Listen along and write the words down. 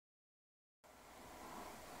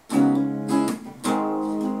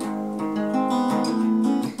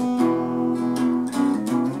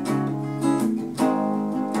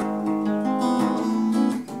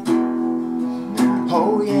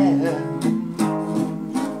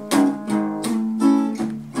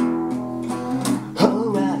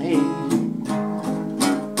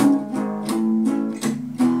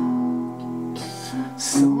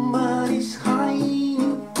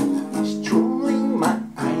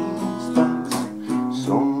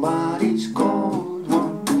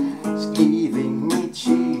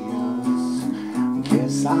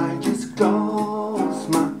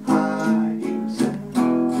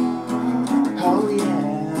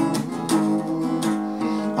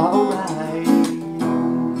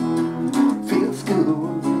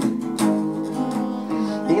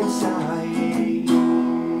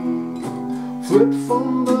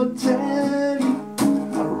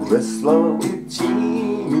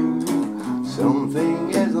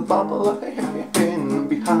bubbling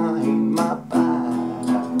behind my back.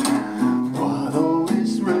 What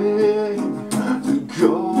always rain to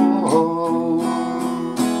go.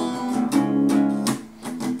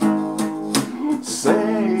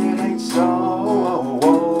 Say it ain't so.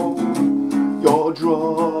 Your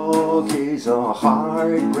drug is a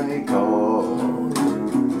heartbreaker.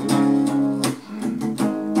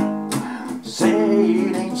 Say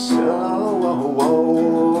it ain't so.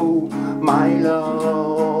 My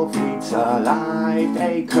love, it's a life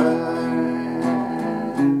taker.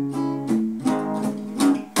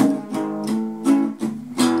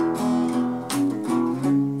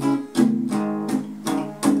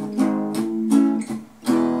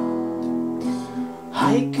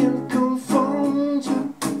 I can confront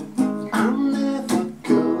you, I'm never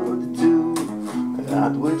gonna do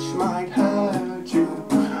that which might hurt you.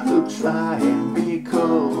 To try and be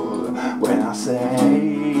cool when I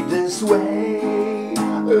say this way.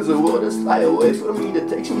 There's a water fly away from me that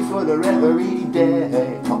takes me further every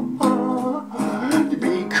day. To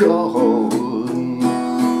be cold.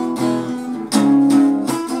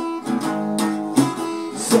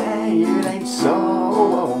 Say it ain't so.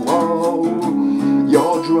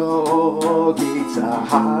 Your drug, it's a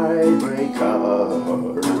heartbreaker.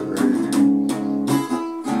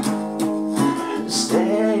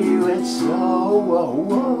 Say it's so.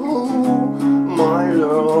 My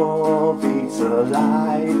love, it's a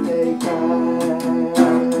life taker.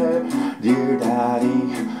 Dear Daddy,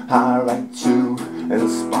 I write you in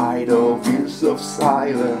spite of years of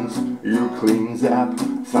silence. You cleaned up,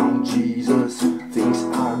 found Jesus. Things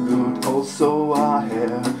are good, also I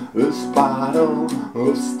have this bottle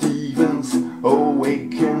of Stevens.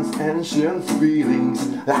 Awakens ancient feelings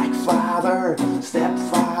like father,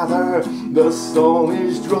 stepfather. The storm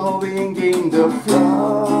is drawing in the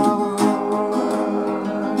flood.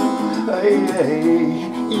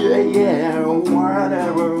 Yeah,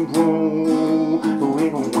 whatever.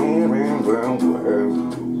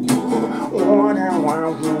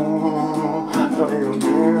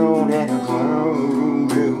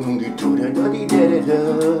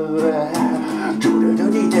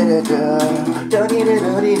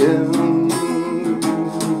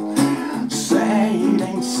 Say it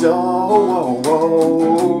ain't so.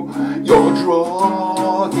 Your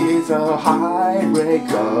drug is a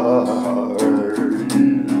heartbreaker.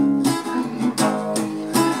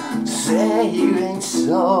 Say it ain't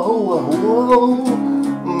so.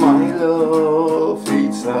 My love,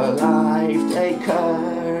 it's a life taker.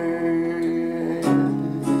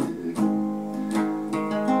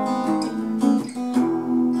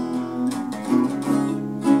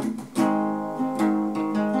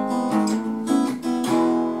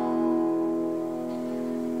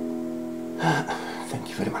 Thank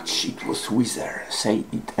you very much. It was WEEZER. Say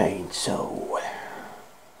it ain't so.